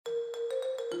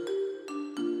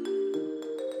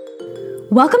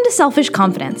Welcome to Selfish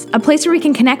Confidence, a place where we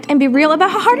can connect and be real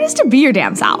about how hard it is to be your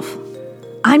damn self.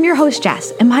 I'm your host,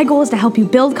 Jess, and my goal is to help you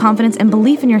build confidence and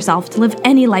belief in yourself to live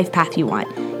any life path you want,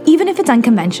 even if it's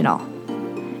unconventional.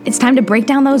 It's time to break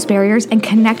down those barriers and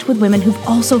connect with women who've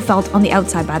also felt on the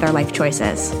outside by their life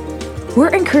choices.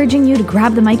 We're encouraging you to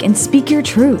grab the mic and speak your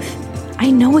truth. I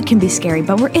know it can be scary,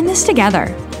 but we're in this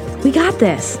together. We got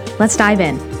this. Let's dive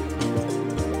in.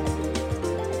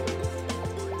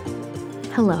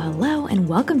 Hello, and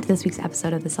welcome to this week's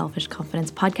episode of the Selfish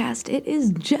Confidence Podcast. It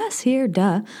is Jess here,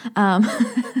 duh. I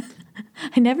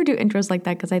never do intros like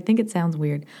that because I think it sounds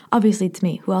weird. Obviously, it's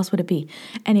me. Who else would it be?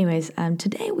 Anyways,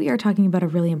 today we are talking about a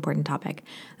really important topic,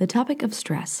 the topic of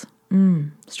stress.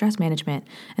 Stress management.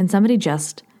 And somebody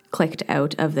just clicked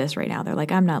out of this right now. They're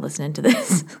like, I'm not listening to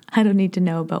this. I don't need to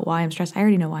know about why I'm stressed. I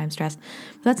already know why I'm stressed.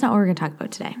 But that's not what we're going to talk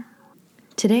about today.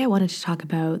 Today, I wanted to talk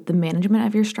about the management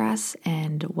of your stress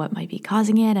and what might be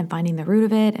causing it and finding the root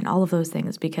of it and all of those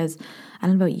things because I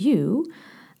don't know about you,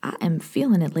 I am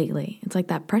feeling it lately. It's like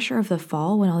that pressure of the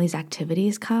fall when all these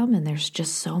activities come and there's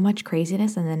just so much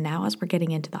craziness. And then now as we're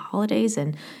getting into the holidays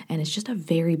and it's just a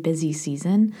very busy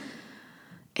season,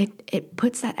 it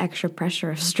puts that extra pressure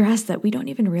of stress that we don't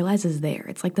even realize is there.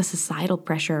 It's like the societal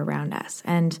pressure around us.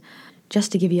 And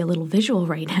just to give you a little visual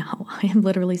right now, I am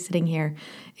literally sitting here.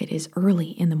 It is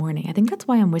early in the morning. I think that's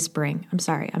why I'm whispering. I'm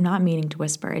sorry. I'm not meaning to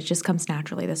whisper. It just comes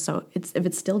naturally. If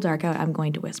it's still dark out, I'm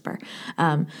going to whisper.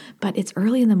 But it's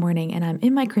early in the morning and I'm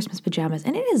in my Christmas pajamas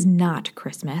and it is not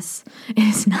Christmas. It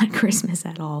is not Christmas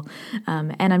at all.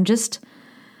 And I'm just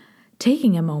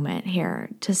taking a moment here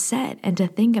to sit and to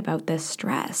think about this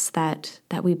stress that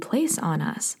we place on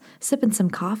us, sipping some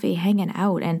coffee, hanging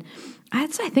out. And I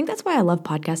think that's why I love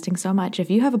podcasting so much. If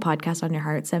you have a podcast on your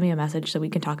heart, send me a message so we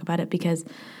can talk about it because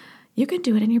you can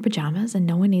do it in your pajamas and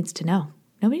no one needs to know.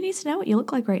 Nobody needs to know what you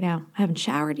look like right now. I haven't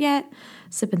showered yet,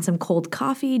 sipping some cold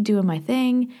coffee, doing my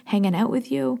thing, hanging out with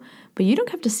you, but you don't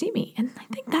have to see me. And I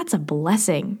think that's a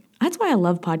blessing. That's why I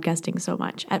love podcasting so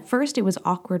much. At first, it was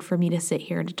awkward for me to sit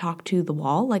here and to talk to the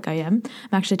wall like I am.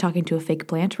 I'm actually talking to a fake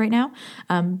plant right now,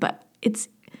 but it's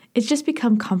just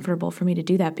become comfortable for me to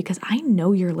do that because I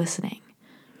know you're listening.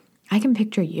 I can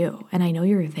picture you and I know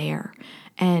you're there.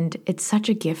 And it's such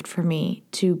a gift for me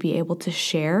to be able to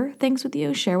share things with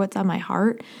you, share what's on my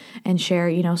heart and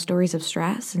share, stories of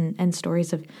stress and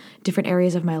stories of different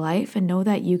areas of my life and know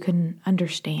that you can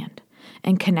understand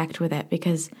and connect with it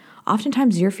because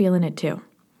oftentimes you're feeling it too.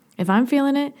 If I'm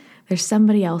feeling it, there's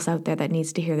somebody else out there that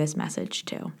needs to hear this message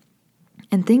too.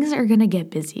 And things are going to get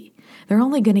busy. They're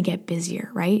only going to get busier,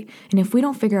 right? And if we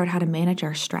don't figure out how to manage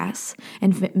our stress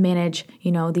and manage,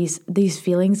 these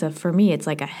feelings of, for me, it's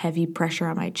like a heavy pressure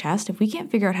on my chest. If we can't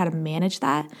figure out how to manage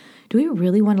that, do we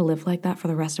really want to live like that for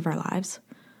the rest of our lives?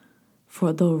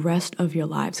 For the rest of your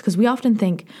lives? Because we often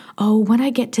think, oh, when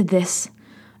I get to this,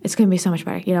 it's going to be so much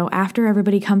better. After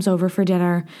everybody comes over for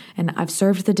dinner and I've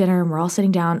served the dinner and we're all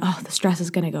sitting down, the stress is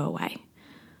going to go away.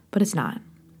 But it's not.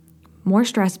 More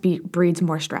stress breeds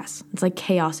more stress. It's like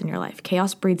chaos in your life.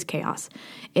 Chaos breeds chaos.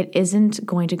 It isn't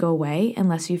going to go away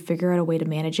unless you figure out a way to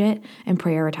manage it and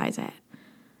prioritize it.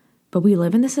 But we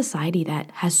live in a society that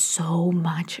has so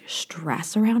much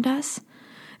stress around us.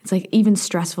 It's like even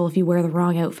stressful if you wear the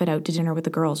wrong outfit out to dinner with the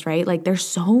girls, right? Like there's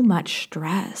so much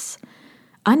stress,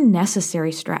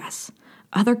 unnecessary stress.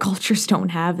 Other cultures don't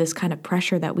have this kind of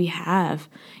pressure that we have,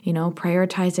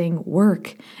 prioritizing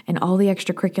work and all the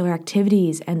extracurricular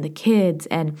activities and the kids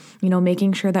and,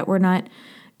 making sure that we're not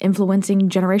influencing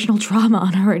generational trauma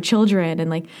on our children.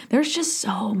 And there's just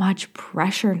so much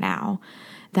pressure now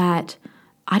that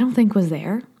I don't think was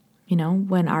there,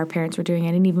 when our parents were doing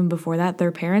it. And even before that,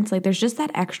 their parents, there's just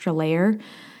that extra layer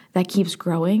that keeps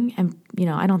growing. And,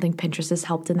 I don't think Pinterest has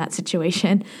helped in that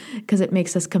situation because it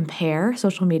makes us compare.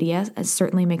 Social media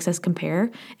certainly makes us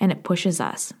compare and it pushes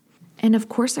us. And of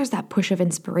course, there's that push of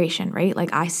inspiration, right?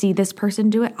 I see this person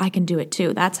do it, I can do it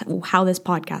too. That's how this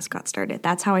podcast got started.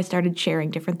 That's how I started sharing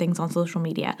different things on social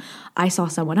media. I saw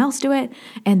someone else do it,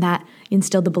 and that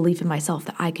instilled the belief in myself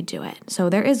that I could do it. So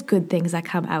there is good things that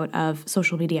come out of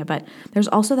social media, but there's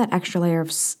also that extra layer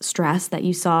of stress that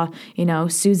you saw,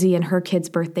 Susie and her kids'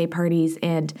 birthday parties,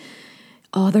 and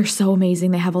they're so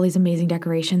amazing. They have all these amazing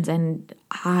decorations, and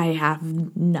I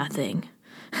have nothing.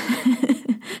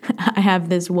 I have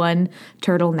this one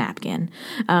turtle napkin.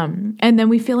 And then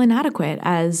we feel inadequate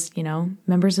as,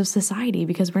 members of society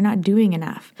because we're not doing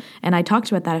enough. And I talked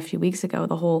about that a few weeks ago,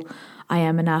 the whole I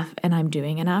am enough and I'm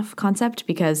doing enough concept,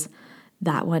 because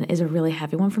that one is a really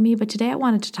heavy one for me. But today I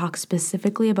wanted to talk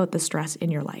specifically about the stress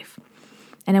in your life.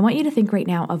 And I want you to think right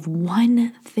now of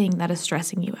one thing that is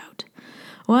stressing you out.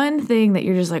 One thing that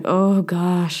you're just like, oh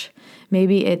gosh,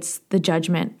 Maybe it's the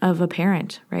judgment of a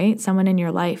parent, right? Someone in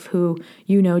your life who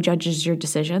judges your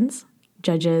decisions,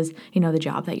 judges, the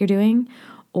job that you're doing,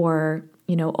 or,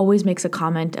 always makes a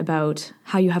comment about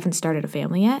how you haven't started a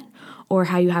family yet, or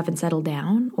how you haven't settled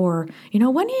down, or, when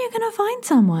are you going to find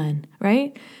someone,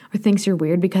 right? Or thinks you're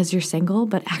weird because you're single,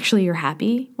 but actually you're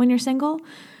happy when you're single.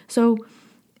 So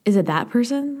is it that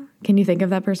person? Can you think of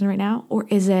that person right now? Or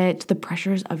is it the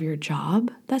pressures of your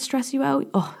job that stress you out?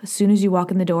 Oh, as soon as you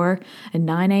walk in the door at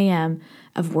 9 a.m.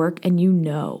 of work and you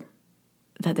know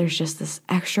that there's just this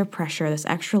extra pressure, this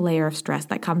extra layer of stress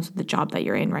that comes with the job that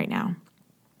you're in right now.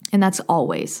 And that's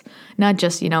always, not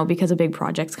just, because a big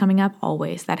project's coming up,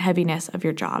 always that heaviness of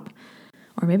your job.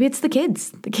 Or maybe it's the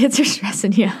kids. The kids are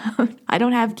stressing you out. I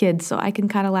don't have kids, so I can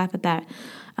kind of laugh at that.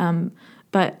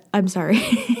 But I'm sorry.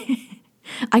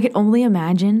 I could only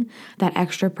imagine that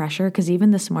extra pressure, because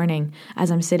even this morning,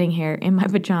 as I'm sitting here in my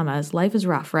pajamas, life is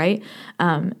rough, right?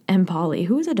 And Polly,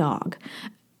 who is a dog,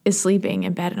 is sleeping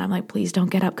in bed, and I'm like, please don't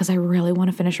get up because I really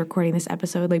want to finish recording this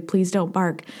episode. Like, please don't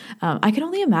bark. I can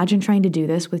only imagine trying to do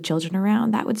this with children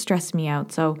around. That would stress me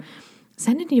out. So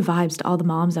sending you vibes to all the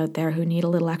moms out there who need a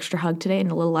little extra hug today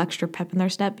and a little extra pep in their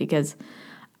step, because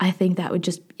I think that would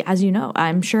just,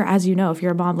 I'm sure as you know, if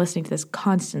you're a mom listening to this,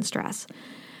 constant stress.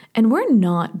 And we're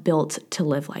not built to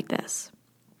live like this.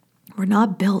 We're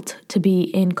not built to be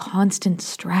in constant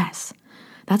stress.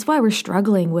 That's why we're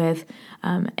struggling with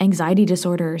anxiety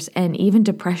disorders and even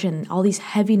depression, all these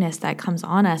heaviness that comes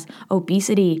on us,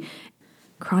 obesity,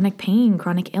 chronic pain,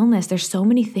 chronic illness. There's so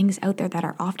many things out there that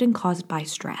are often caused by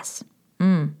stress.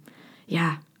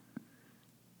 Yeah.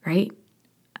 Right?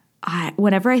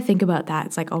 Whenever I think about that,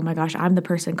 it's like, oh my gosh, I'm the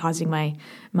person causing my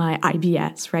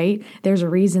IBS, right? There's a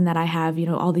reason that I have,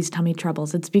 all these tummy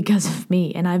troubles. It's because of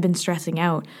me. And I've been stressing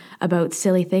out about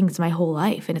silly things my whole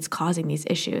life, and it's causing these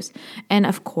issues. And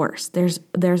of course, there's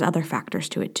other factors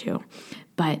to it too.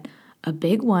 But a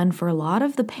big one for a lot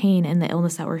of the pain and the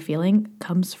illness that we're feeling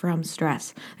comes from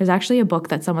stress. There's actually a book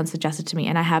that someone suggested to me,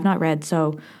 and I have not read,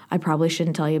 so I probably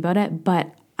shouldn't tell you about it,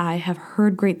 but I have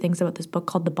heard great things about this book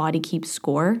called The Body Keeps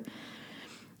Score.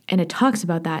 And it talks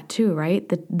about that too, right?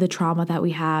 The trauma that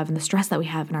we have and the stress that we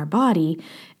have in our body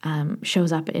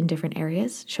shows up in different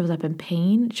areas, shows up in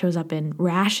pain, shows up in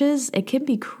rashes. It can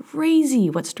be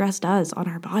crazy what stress does on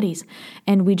our bodies.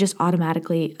 And we just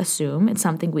automatically assume it's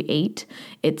something we ate.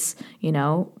 It's,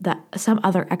 that some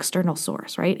other external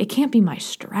source, right? It can't be my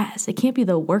stress. It can't be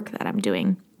the work that I'm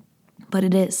doing, but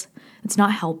it is. It's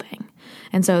not helping.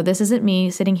 And so this isn't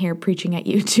me sitting here preaching at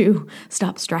you to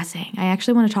stop stressing. I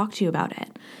actually want to talk to you about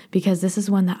it, because this is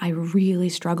one that I really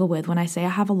struggle with. When I say I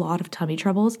have a lot of tummy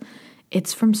troubles,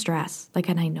 it's from stress.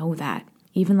 And I know that.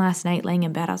 Even last night laying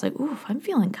in bed, I was like, ooh, I'm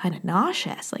feeling kind of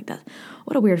nauseous.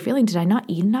 What a weird feeling. Did I not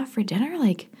eat enough for dinner?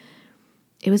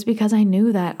 It was because I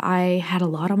knew that I had a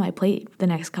lot on my plate the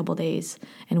next couple days.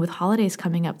 And with holidays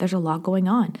coming up, there's a lot going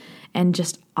on. And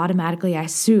just automatically I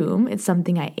assume it's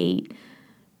something I ate.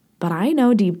 But I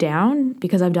know deep down,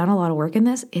 because I've done a lot of work in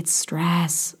this, it's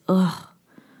stress. Ugh.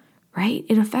 Right?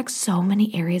 It affects so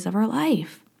many areas of our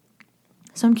life.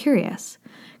 So I'm curious.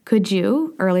 Could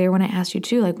you, earlier when I asked you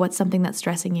to, what's something that's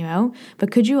stressing you out,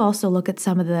 but could you also look at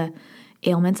some of the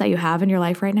ailments that you have in your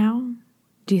life right now?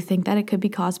 Do you think that it could be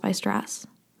caused by stress?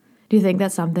 Do you think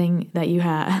that's something that you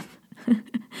have?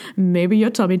 Maybe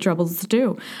your tummy troubles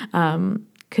too.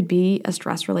 Could be a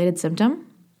stress-related symptom.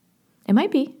 It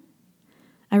might be.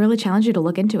 I really challenge you to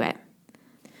look into it.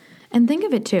 And think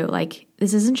of it too,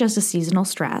 this isn't just a seasonal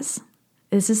stress.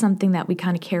 This is something that we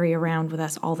kind of carry around with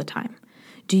us all the time.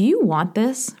 Do you want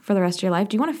this for the rest of your life?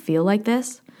 Do you want to feel like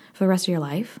this for the rest of your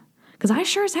life? Because I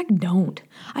sure as heck don't.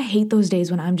 I hate those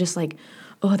days when I'm just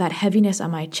that heaviness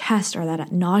on my chest or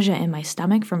that nausea in my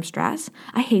stomach from stress.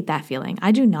 I hate that feeling.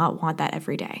 I do not want that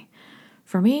every day.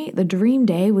 For me, the dream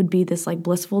day would be this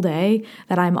blissful day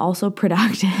that I'm also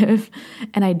productive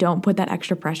and I don't put that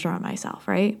extra pressure on myself,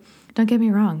 right? Don't get me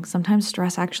wrong. Sometimes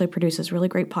stress actually produces really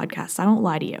great podcasts. I won't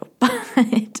lie to you, but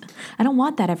I don't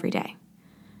want that every day.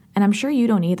 And I'm sure you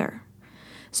don't either.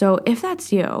 So if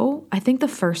that's you, I think the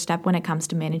first step when it comes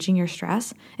to managing your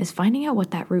stress is finding out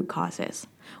what that root cause is.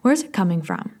 Where is it coming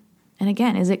from? And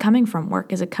again, is it coming from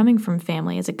work? Is it coming from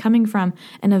family? Is it coming from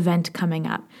an event coming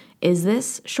up? Is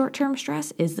this short-term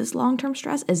stress? Is this long-term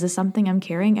stress? Is this something I'm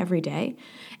carrying every day?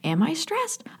 Am I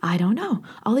stressed? I don't know.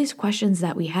 All these questions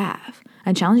that we have.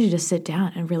 I challenge you to sit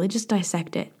down and really just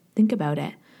dissect it. Think about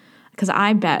it. Because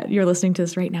I bet you're listening to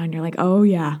this right now and you're like, oh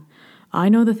yeah, I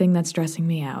know the thing that's stressing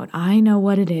me out. I know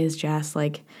what it is, Jess. I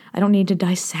don't need to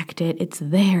dissect it. It's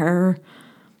there.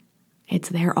 It's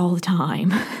there all the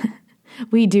time.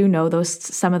 we do know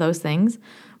some of those things,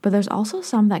 but there's also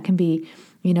some that can be,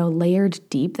 layered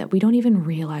deep that we don't even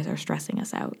realize are stressing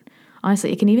us out.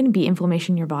 Honestly, it can even be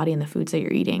inflammation in your body and the foods that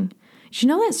you're eating. Did you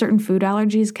know that certain food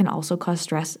allergies can also cause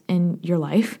stress in your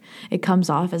life? It comes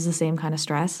off as the same kind of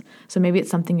stress. So maybe it's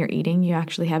something you're eating. You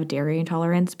actually have dairy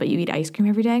intolerance, but you eat ice cream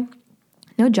every day.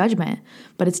 No judgment,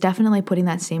 but it's definitely putting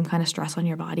that same kind of stress on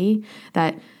your body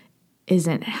that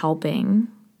isn't helping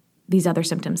these other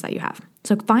symptoms that you have.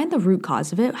 So find the root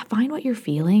cause of it, find what you're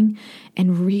feeling,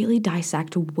 and really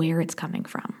dissect where it's coming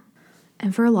from.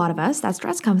 And for a lot of us, that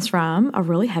stress comes from a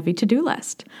really heavy to-do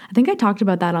list. I think I talked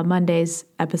about that on Monday's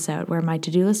episode where my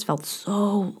to-do list felt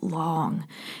so long,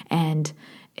 and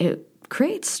it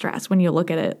creates stress when you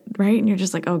look at it, right? And you're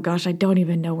just like, oh gosh, I don't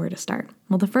even know where to start.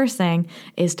 Well, the first thing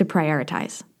is to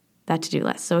prioritize that to-do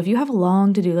list. So if you have a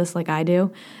long to-do list like I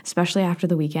do, especially after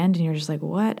the weekend, and you're just like,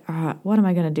 what am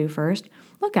I going to do first?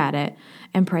 Look at it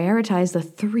and prioritize the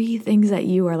 3 things that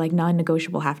you are like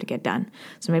non-negotiable have to get done.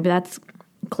 So maybe that's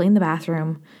clean the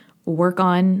bathroom, work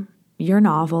on your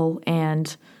novel,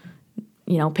 and,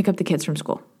 pick up the kids from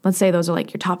school. Let's say those are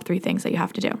like your top 3 things that you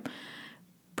have to do.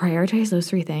 Prioritize those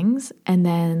 3 things, and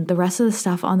then the rest of the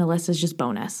stuff on the list is just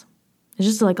bonus. It's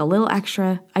just like a little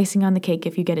extra icing on the cake.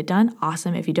 If you get it done,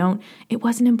 awesome. If you don't, it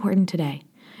wasn't important today.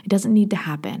 It doesn't need to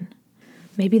happen.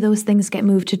 Maybe those things get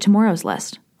moved to tomorrow's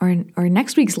list or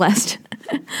next week's list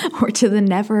or to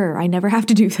the I never have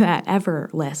to do that ever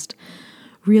list.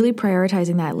 Really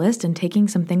prioritizing that list and taking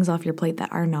some things off your plate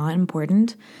that are not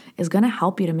important is going to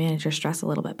help you to manage your stress a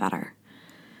little bit better.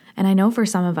 And I know for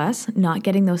some of us, not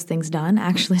getting those things done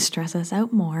actually stress us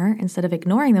out more instead of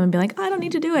ignoring them and be like, I don't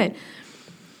need to do it.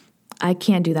 I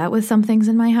can't do that with some things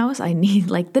in my house. I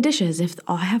need like the dishes. If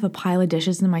I have a pile of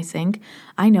dishes in my sink,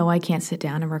 I know I can't sit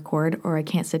down and record or I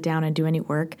can't sit down and do any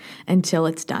work until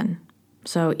it's done.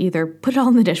 So either put it all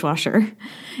in the dishwasher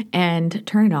and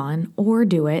turn it on or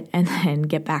do it and then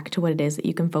get back to what it is that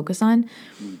you can focus on.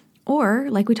 Or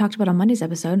like we talked about on Monday's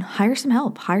episode, hire some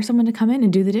help. Hire someone to come in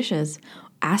and do the dishes.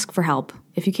 Ask for help.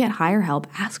 If you can't hire help,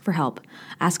 ask for help.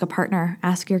 Ask a partner.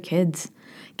 Ask your kids.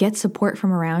 Get support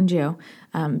from around you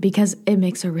because it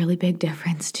makes a really big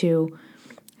difference to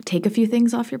take a few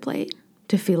things off your plate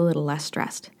to feel a little less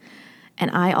stressed. And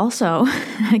I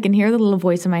can hear the little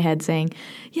voice in my head saying,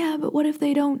 yeah, but what if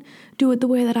they don't do it the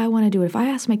way that I want to do it? If I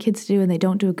ask my kids to do it and they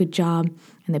don't do a good job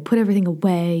and they put everything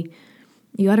away,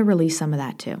 you got to release some of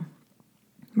that too,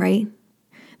 right?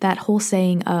 That whole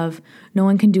saying of no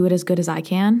one can do it as good as I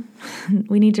can,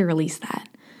 we need to release that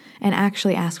and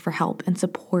actually ask for help and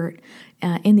support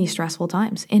in these stressful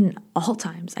times, in all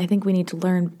times. I think we need to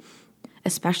learn,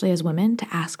 especially as women, to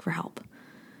ask for help.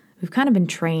 We've kind of been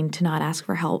trained to not ask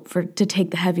for help, to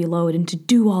take the heavy load and to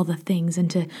do all the things.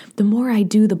 And the more I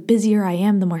do, the busier I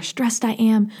am, the more stressed I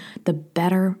am, the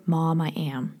better mom I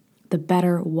am, the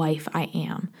better wife I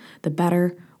am, the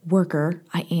better worker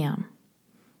I am.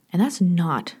 And that's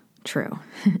not true.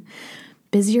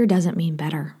 Busier doesn't mean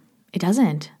better. It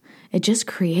doesn't. It just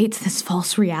creates this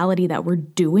false reality that we're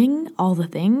doing all the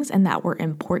things and that we're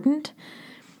important.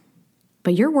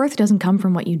 But your worth doesn't come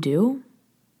from what you do.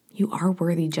 You are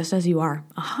worthy just as you are,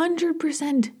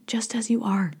 100% just as you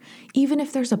are. Even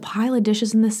if there's a pile of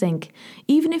dishes in the sink,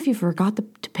 even if you forgot to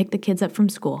pick the kids up from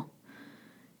school,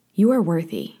 you are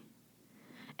worthy.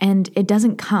 And it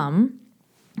doesn't come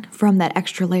from that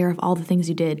extra layer of all the things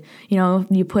you did.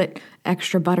 You put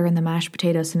extra butter in the mashed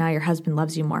potatoes, so now your husband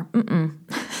loves you more.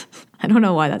 I don't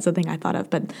know why that's the thing I thought of,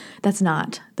 but that's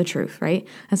not the truth, right?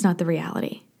 That's not the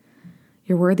reality.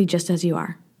 You're worthy just as you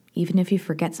are, even if you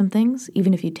forget some things,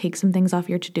 even if you take some things off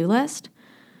your to-do list.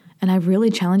 And I really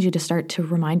challenge you to start to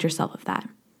remind yourself of that.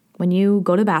 When you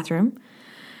go to the bathroom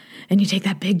and you take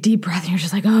that big deep breath and you're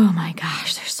just like, oh my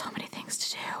gosh, there's so many things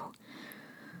to do.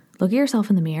 Look at yourself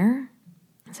in the mirror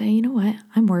and say, you know what?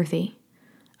 I'm worthy.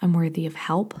 I'm worthy of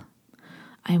help.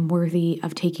 I'm worthy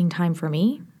of taking time for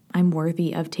me. I'm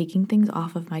worthy of taking things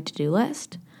off of my to-do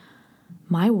list.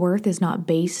 My worth is not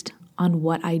based on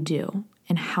what I do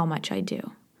and how much I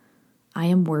do. I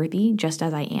am worthy just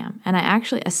as I am. And I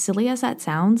actually, as silly as that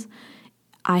sounds,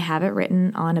 I have it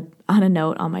written on a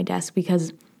note on my desk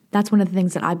because that's one of the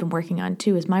things that I've been working on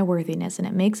too, is my worthiness. And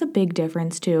it makes a big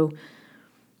difference to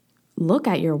look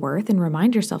at your worth and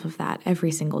remind yourself of that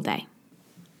every single day.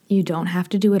 You don't have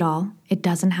to do it all. It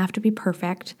doesn't have to be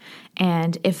perfect.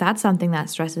 And if that's something that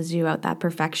stresses you out, that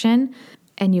perfection,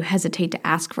 and you hesitate to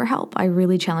ask for help, I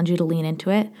really challenge you to lean into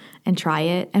it and try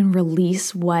it and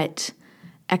release what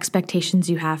expectations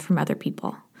you have from other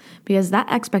people. because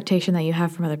that expectation that you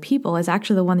have from other people is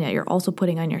actually the one that you're also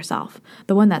putting on yourself,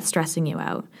 the one that's stressing you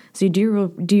out. So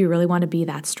do you really want to be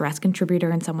that stress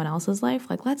contributor in someone else's life?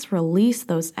 Like, let's release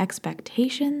those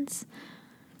expectations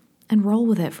and roll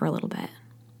with it for a little bit.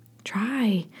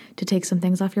 Try to take some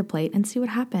things off your plate and see what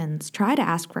happens. Try to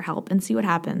ask for help and see what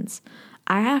happens.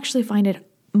 I actually find it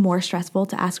more stressful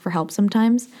to ask for help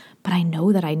sometimes, but I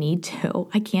know that I need to.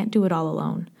 I can't do it all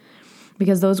alone.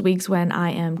 Because those weeks when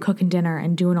I am cooking dinner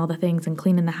and doing all the things and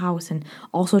cleaning the house and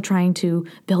also trying to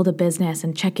build a business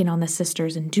and check in on the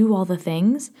sisters and do all the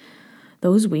things,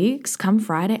 those weeks, come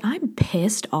Friday, I'm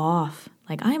pissed off.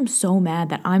 Like, I am so mad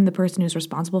that I'm the person who's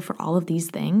responsible for all of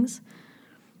these things.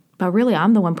 But really,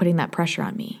 I'm the one putting that pressure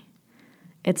on me.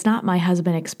 It's not my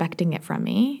husband expecting it from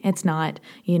me. It's not,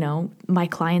 my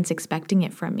clients expecting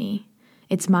it from me.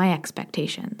 It's my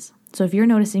expectations. So if you're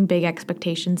noticing big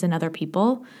expectations in other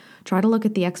people, try to look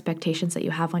at the expectations that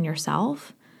you have on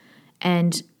yourself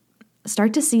and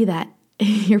start to see that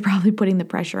you're probably putting the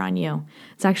pressure on you.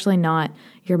 It's actually not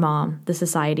your mom, the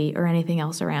society, or anything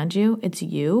else around you. It's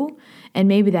you. And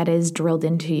maybe that is drilled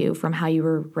into you from how you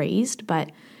were raised,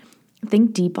 but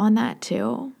think deep on that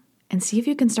too, and see if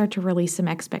you can start to release some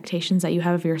expectations that you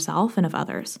have of yourself and of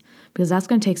others, because that's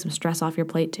going to take some stress off your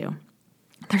plate too.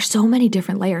 There's so many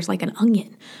different layers, like an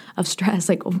onion of stress,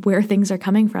 like where things are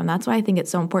coming from. That's why I think it's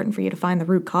so important for you to find the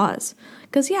root cause.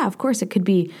 Because of course, it could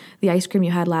be the ice cream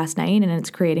you had last night and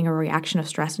it's creating a reaction of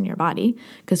stress in your body.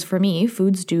 Because for me,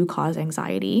 foods do cause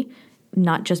anxiety,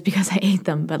 not just because I ate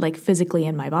them, but like physically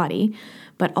in my body.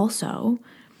 But also,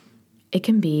 it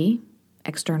can be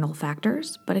external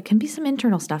factors, but it can be some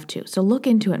internal stuff too. So look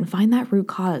into it and find that root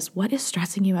cause. What is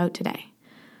stressing you out today?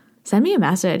 Send me a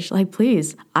message. Like,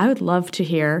 please, I would love to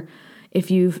hear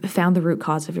if you've found the root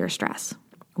cause of your stress.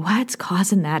 What's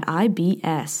causing that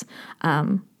IBS?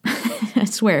 I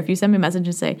swear, if you send me a message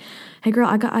and say, hey girl,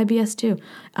 I got IBS too,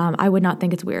 I would not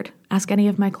think it's weird. Ask any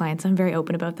of my clients. I'm very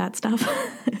open about that stuff.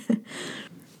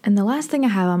 And the last thing I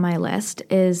have on my list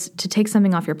is to take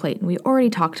something off your plate. And we already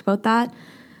talked about that.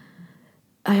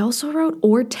 I also wrote,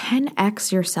 or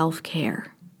 10x your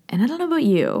self-care. And I don't know about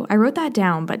you, I wrote that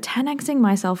down, but 10xing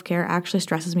my self-care actually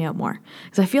stresses me out more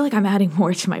because I feel like I'm adding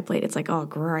more to my plate. It's like, oh,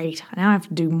 great, now I have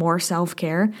to do more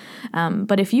self-care.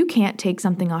 But if you can't take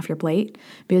something off your plate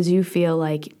because you feel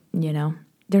like,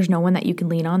 there's no one that you can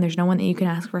lean on, there's no one that you can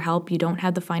ask for help, you don't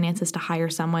have the finances to hire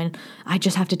someone, I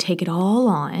just have to take it all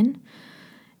on,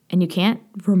 and you can't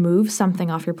remove something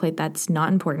off your plate that's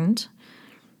not important,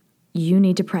 you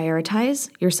need to prioritize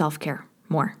your self-care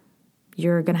more.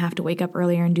 You're going to have to wake up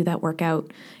earlier and do that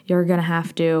workout. You're going to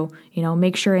have to,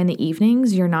 make sure in the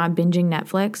evenings you're not binging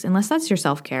Netflix, unless that's your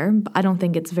self-care. I don't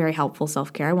think it's very helpful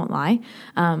self-care, I won't lie.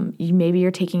 Maybe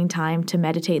you're taking time to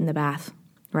meditate in the bath,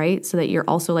 right? So that you're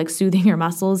also like soothing your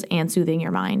muscles and soothing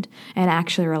your mind and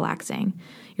actually relaxing.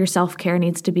 Your self-care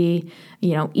needs to be,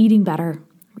 eating better,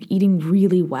 eating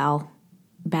really well.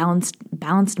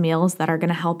 Balanced meals that are going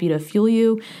to help you to fuel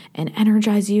you and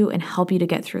energize you and help you to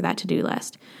get through that to-do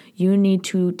list. You need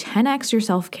to 10x your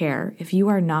self-care if you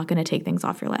are not going to take things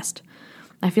off your list.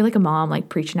 I feel like a mom like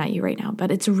preaching at you right now,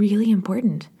 but it's really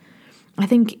important. I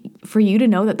think for you to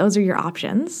know that those are your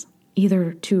options,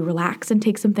 either to relax and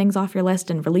take some things off your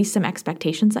list and release some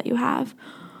expectations that you have,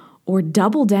 or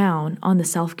double down on the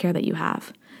self-care that you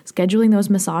have. Scheduling those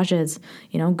massages,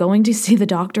 going to see the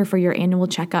doctor for your annual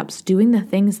checkups, doing the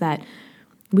things that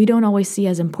we don't always see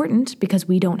as important because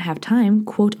we don't have time,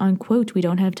 quote unquote, we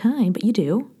don't have time, but you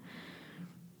do.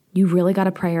 You really got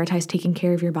to prioritize taking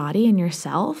care of your body and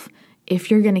yourself if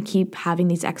you're going to keep having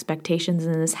these expectations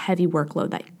and this heavy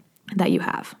workload that you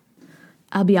have.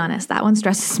 I'll be honest, that one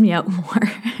stresses me out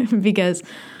more because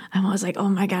I'm always like, oh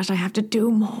my gosh, I have to do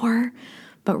more.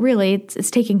 But really,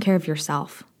 it's taking care of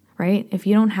yourself. Right? If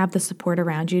you don't have the support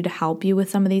around you to help you with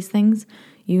some of these things,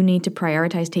 you need to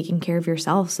prioritize taking care of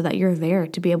yourself so that you're there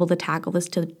to be able to tackle this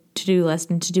to-do list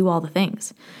and to do all the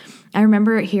things. I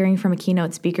remember hearing from a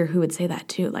keynote speaker who would say that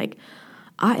too, like,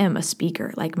 I am a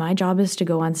speaker. Like, my job is to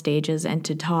go on stages and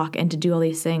to talk and to do all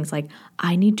these things. Like,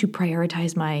 I need to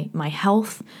prioritize my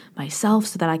health, myself,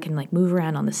 so that I can like move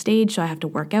around on the stage. So I have to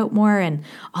work out more and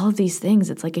all of these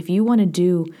things. It's like, if you want to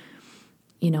do,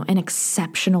 an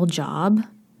exceptional job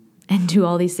and do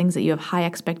all these things that you have high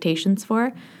expectations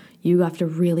for, you have to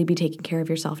really be taking care of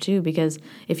yourself too. Because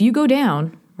if you go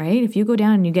down, right? If you go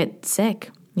down and you get sick,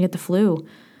 you get the flu,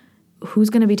 who's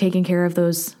going to be taking care of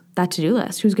that to-do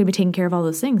list? Who's going to be taking care of all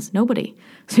those things? Nobody.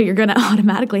 So you're going to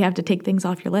automatically have to take things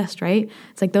off your list, right?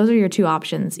 It's like those are your two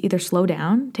options. Either slow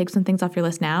down, take some things off your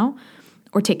list now,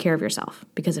 or take care of yourself.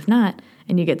 Because if not,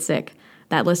 and you get sick,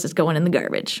 that list is going in the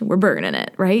garbage. We're burning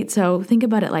it, right? So think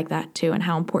about it like that too, and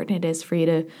how important it is for you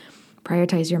to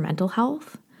prioritize your mental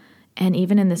health. And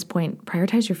even in this point,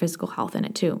 prioritize your physical health in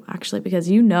it too, actually, because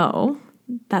you know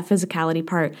that physicality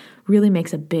part really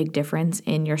makes a big difference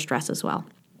in your stress as well.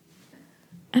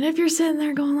 And if you're sitting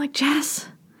there going like, Jess,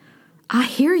 I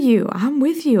hear you. I'm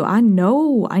with you. I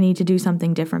know I need to do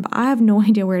something different, but I have no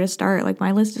idea where to start. Like,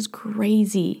 my list is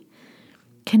crazy.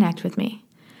 Connect with me.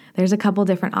 There's a couple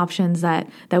different options that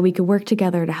we could work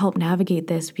together to help navigate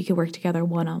this. We could work together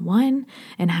one-on-one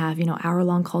and have,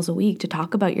 hour-long calls a week to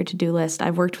talk about your to-do list.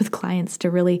 I've worked with clients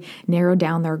to really narrow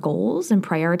down their goals and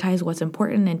prioritize what's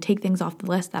important and take things off the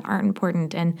list that aren't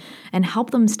important and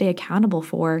help them stay accountable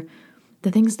for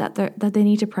the things that they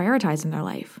need to prioritize in their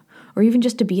life, or even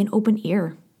just to be an open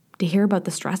ear to hear about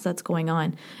the stress that's going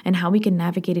on and how we can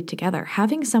navigate it together.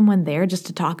 Having someone there just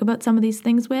to talk about some of these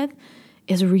things with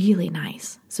is really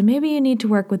nice. So maybe you need to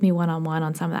work with me one-on-one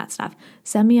on some of that stuff.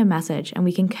 Send me a message and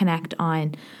we can connect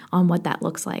on what that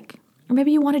looks like. Or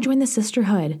maybe you want to join the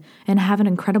sisterhood and have an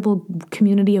incredible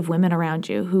community of women around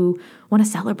you who want to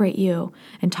celebrate you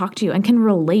and talk to you and can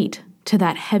relate to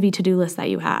that heavy to-do list that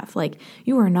you have. Like,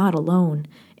 you are not alone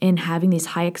in having these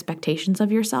high expectations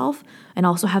of yourself and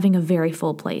also having a very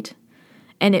full plate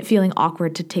and it feeling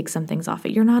awkward to take some things off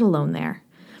it. You're not alone there.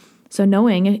 So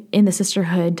knowing in the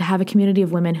sisterhood to have a community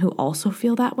of women who also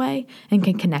feel that way and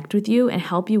can connect with you and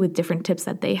help you with different tips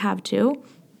that they have too,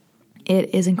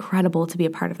 it is incredible to be a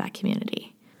part of that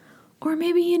community. Or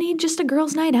maybe you need just a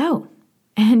girls' night out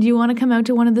and you want to come out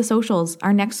to one of the socials.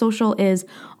 Our next social is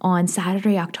on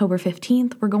Saturday, October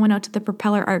 15th. We're going out to the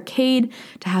Propeller Arcade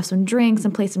to have some drinks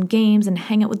and play some games and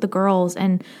hang out with the girls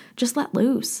and just let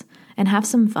loose and have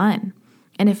some fun.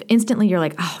 And if instantly you're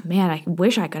like, oh man, I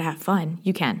wish I could have fun,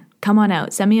 you can. Come on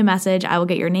out. Send me a message. I will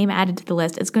get your name added to the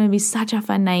list. It's going to be such a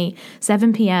fun night,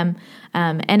 7 p.m.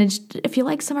 And if you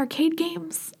like some arcade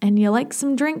games and you like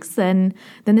some drinks, then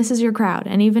this is your crowd.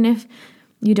 And even if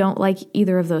you don't like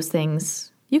either of those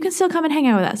things, you can still come and hang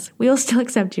out with us. We will still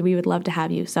accept you. We would love to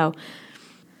have you. So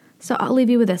I'll leave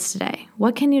you with this today.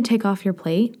 What can you take off your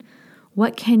plate?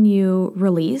 What can you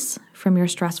release from your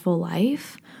stressful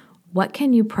life? What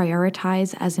can you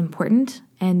prioritize as important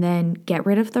and then get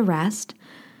rid of the rest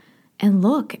and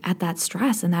look at that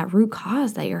stress and that root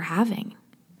cause that you're having?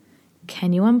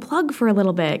 Can you unplug for a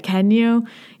little bit? Can you,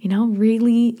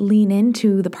 really lean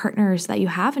into the partners that you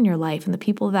have in your life and the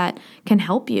people that can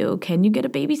help you? Can you get a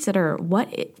babysitter?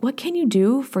 What can you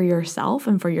do for yourself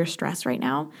and for your stress right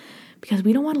now? Because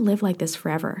we don't want to live like this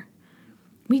forever.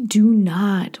 We do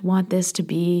not want this to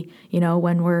be,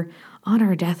 when we're on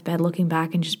our deathbed looking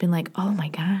back and just being like, oh my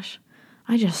gosh,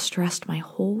 I just stressed my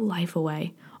whole life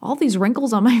away. All these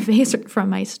wrinkles on my face are from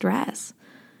my stress.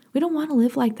 We don't want to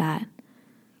live like that.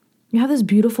 You have this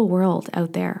beautiful world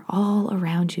out there all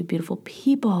around you, beautiful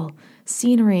people,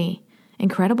 scenery,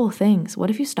 incredible things. What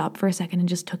if you stopped for a second and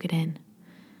just took it in?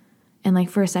 And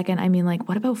for a second, I mean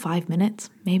what about 5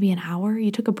 minutes, maybe an hour? You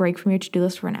took a break from your to-do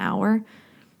list for an hour.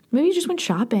 Maybe you just went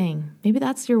shopping. Maybe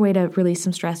that's your way to release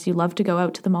some stress. You love to go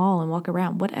out to the mall and walk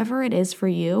around. Whatever it is for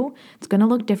you, it's going to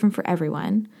look different for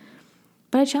everyone.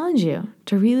 But I challenge you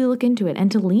to really look into it and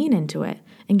to lean into it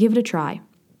and give it a try.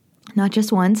 Not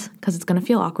just once, because it's going to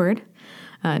feel awkward.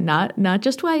 Not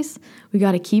just twice. We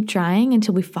got to keep trying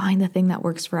until we find the thing that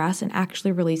works for us and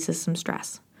actually releases some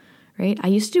stress, right? I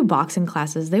used to do boxing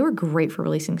classes. They were great for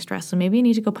releasing stress. So maybe you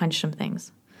need to go punch some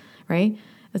things, right?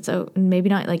 So maybe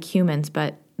not like humans,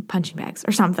 but punching bags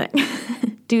or something.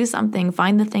 Do something.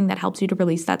 Find the thing that helps you to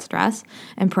release that stress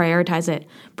and prioritize it.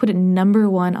 Put it number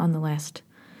one on the list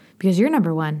because you're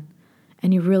number one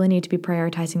and you really need to be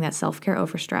prioritizing that self-care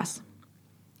over stress.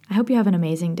 I hope you have an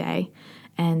amazing day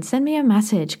and send me a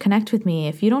message. Connect with me.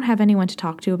 If you don't have anyone to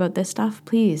talk to about this stuff,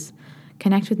 please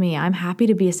connect with me. I'm happy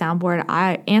to be a soundboard.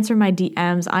 I answer my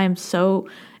DMs. I am so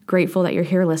grateful that you're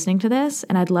here listening to this,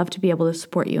 and I'd love to be able to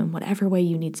support you in whatever way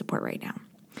you need support right now.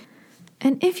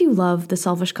 And if you love the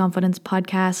Selfish Confidence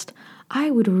podcast,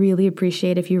 I would really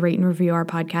appreciate if you rate and review our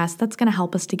podcast. That's going to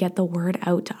help us to get the word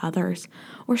out to others,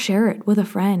 or share it with a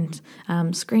friend.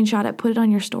 Screenshot it, put it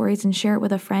on your stories and share it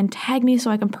with a friend. Tag me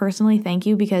so I can personally thank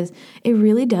you, because it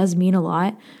really does mean a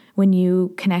lot when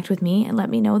you connect with me and let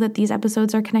me know that these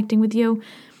episodes are connecting with you.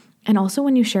 And also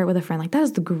when you share it with a friend, that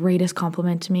is the greatest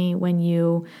compliment to me when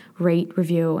you rate,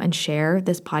 review, and share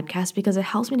this podcast, because it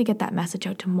helps me to get that message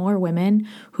out to more women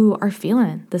who are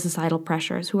feeling the societal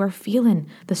pressures, who are feeling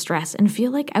the stress and feel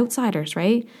like outsiders,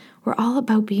 right? We're all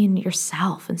about being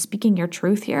yourself and speaking your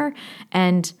truth here.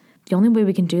 And the only way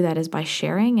we can do that is by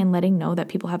sharing and letting know that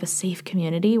people have a safe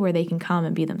community where they can come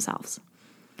and be themselves.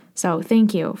 So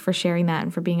thank you for sharing that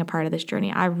and for being a part of this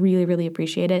journey. I really, really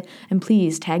appreciate it. And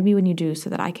please tag me when you do so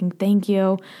that I can thank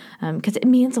you, because it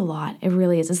means a lot. It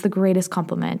really is. It's the greatest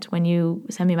compliment when you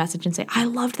send me a message and say, I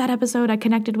loved that episode, I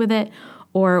connected with it,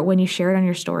 or when you share it on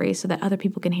your story so that other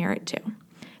people can hear it too.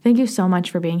 Thank you so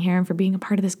much for being here and for being a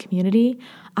part of this community.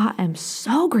 I am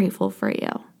so grateful for you.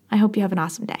 I hope you have an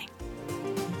awesome day.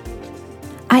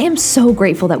 I am so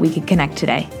grateful that we could connect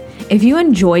today. If you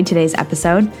enjoyed today's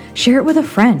episode, share it with a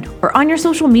friend or on your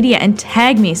social media and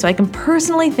tag me so I can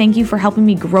personally thank you for helping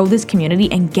me grow this community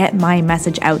and get my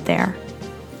message out there.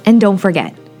 And don't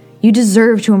forget, you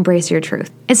deserve to embrace your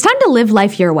truth. It's time to live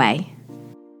life your way.